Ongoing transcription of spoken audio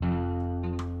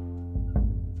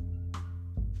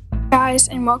Guys,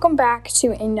 and welcome back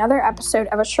to another episode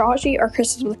of Astrology or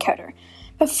Crystals with Coder.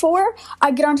 Before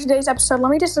I get on today's episode,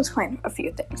 let me just explain a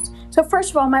few things. So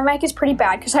first of all, my mic is pretty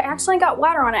bad because I accidentally got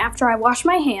water on it after I washed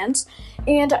my hands.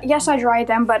 And yes, I dried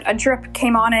them, but a drip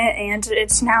came on it and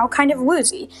it's now kind of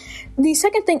woozy. The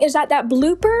second thing is that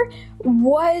blooper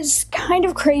was kind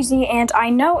of crazy, and I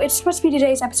know it's supposed to be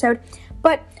today's episode,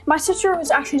 but my sister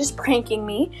was actually just pranking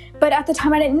me, but at the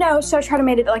time I didn't know, so I tried to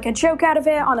make it like a joke out of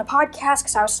it on the podcast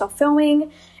because I was still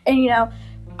filming, and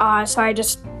so I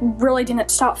just really didn't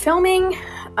stop filming.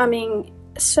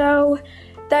 So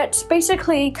that's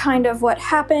basically kind of what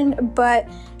happened, but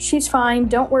she's fine,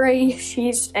 don't worry,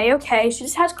 she's A-okay, she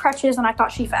just has crutches and I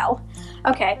thought she fell.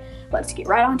 Okay, let's get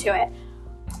right on to it.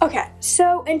 Okay,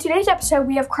 so in today's episode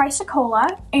we have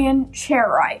Chrysocolla and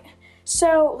Charoite.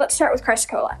 So let's start with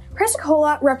Chrysocolla.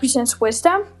 Chrysocolla represents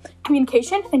wisdom,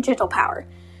 communication, and gentle power.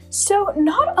 So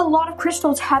not a lot of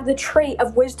crystals have the trait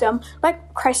of wisdom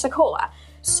like Chrysocolla.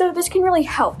 So this can really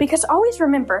help because always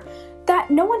remember that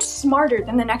no one's smarter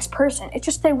than the next person. It's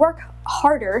just they work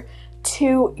harder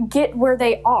to get where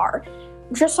they are.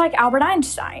 Just like Albert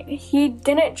Einstein. He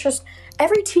didn't just...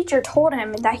 Every teacher told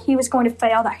him that he was going to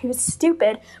fail, that he was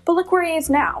stupid, but look where he is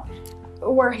now.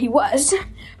 Where he was,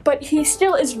 but he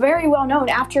still is very well known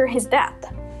after his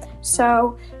death.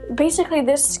 So basically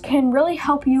this can really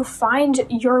help you find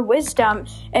your wisdom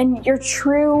and your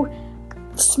true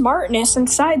smartness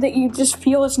inside that you just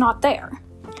feel is not there.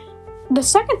 The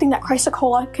second thing that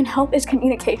Chrysocolla can help is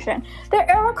communication. There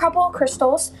are a couple of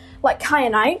crystals like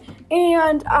kyanite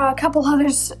and a couple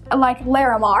others like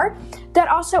Larimar that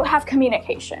also have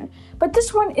communication, but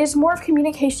this one is more of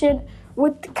communication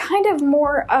with kind of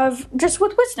more of just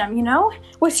with wisdom,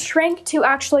 with strength to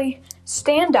actually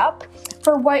stand up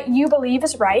for what you believe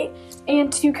is right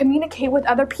and to communicate with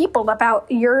other people about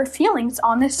your feelings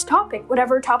on this topic,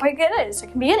 whatever topic it is. It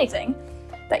can be anything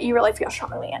that you really feel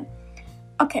strongly in.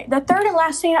 Okay, the third and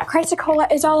last thing that Chrysocolla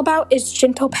is all about is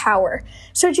gentle power.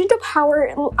 So gentle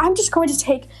power, I'm just going to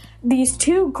take these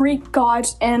two Greek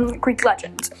gods and Greek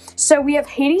legends. So we have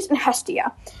Hades and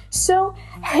Hestia. So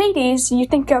Hades, you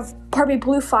think of probably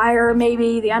blue fire,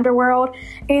 maybe the underworld,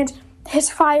 and his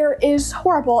fire is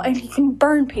horrible and he can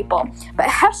burn people. But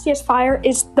Hestia's fire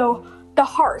is the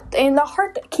hearth, and the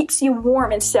hearth that keeps you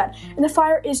warm instead, and the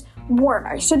fire is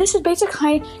warmer. So this is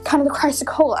basically kind of the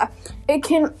Chrysocolla. It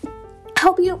can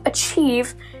help you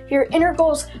achieve your inner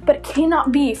goals, but it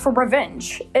cannot be for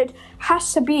revenge. It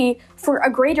has to be for a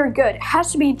greater good. It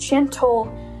has to be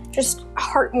gentle, just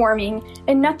heartwarming,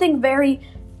 and nothing very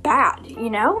bad,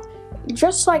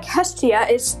 Just like Hestia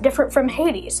is different from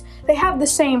Hades. They have the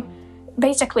same,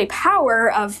 basically,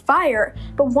 power of fire,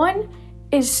 but one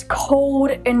is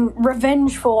cold and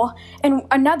revengeful, and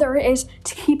another is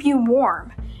to keep you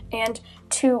warm and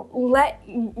to let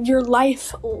your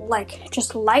life,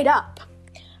 just light up.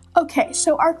 Okay,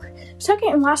 so our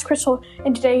second and last crystal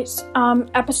in today's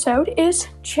episode is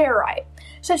Charoite.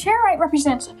 So Charoite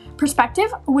represents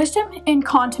perspective, wisdom, and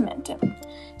contentment.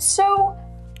 So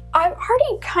I've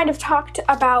already kind of talked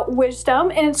about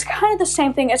wisdom, and it's kind of the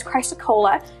same thing as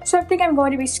Chrysocolla, so I think I'm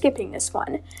going to be skipping this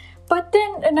one. But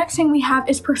then the next thing we have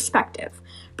is perspective.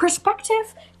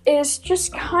 Perspective is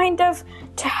just kind of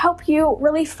to help you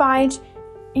really find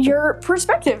your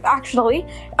perspective, actually.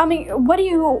 What do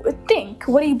you think?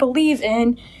 What do you believe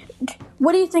in?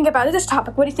 What do you think about this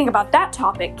topic? What do you think about that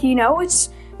topic? It's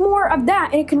more of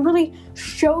that, and it can really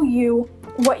show you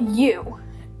what you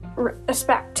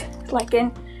respect,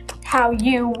 in how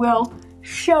you will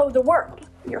show the world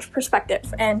your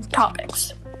perspective and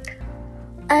topics.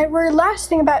 And our last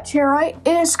thing about Charoite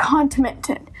is contentment.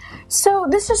 So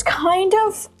this is kind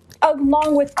of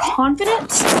along with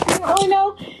confidence, I don't really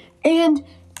know, and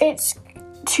it's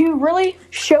to really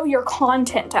show your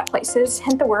content at places,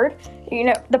 hint the word,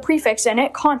 the prefix in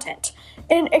it, content.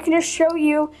 And it can just show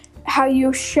you how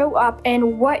you show up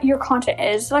and what your content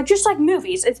is. Just like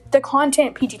movies, it's the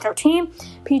content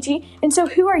PG-13, PG. And so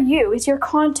who are you? Is your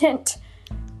content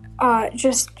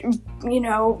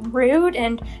rude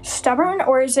and stubborn,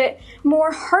 or is it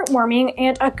more heartwarming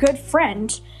and a good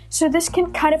friend? So this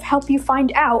can kind of help you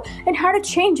find out and how to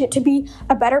change it to be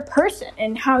a better person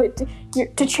and how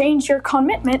to change your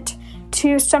commitment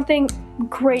to something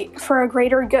great for a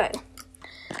greater good.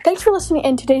 Thanks for listening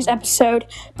in today's episode.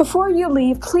 Before you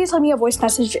leave, please leave me a voice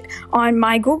message on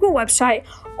my Google website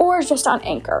or just on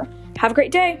Anchor. Have a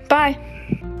great day. Bye.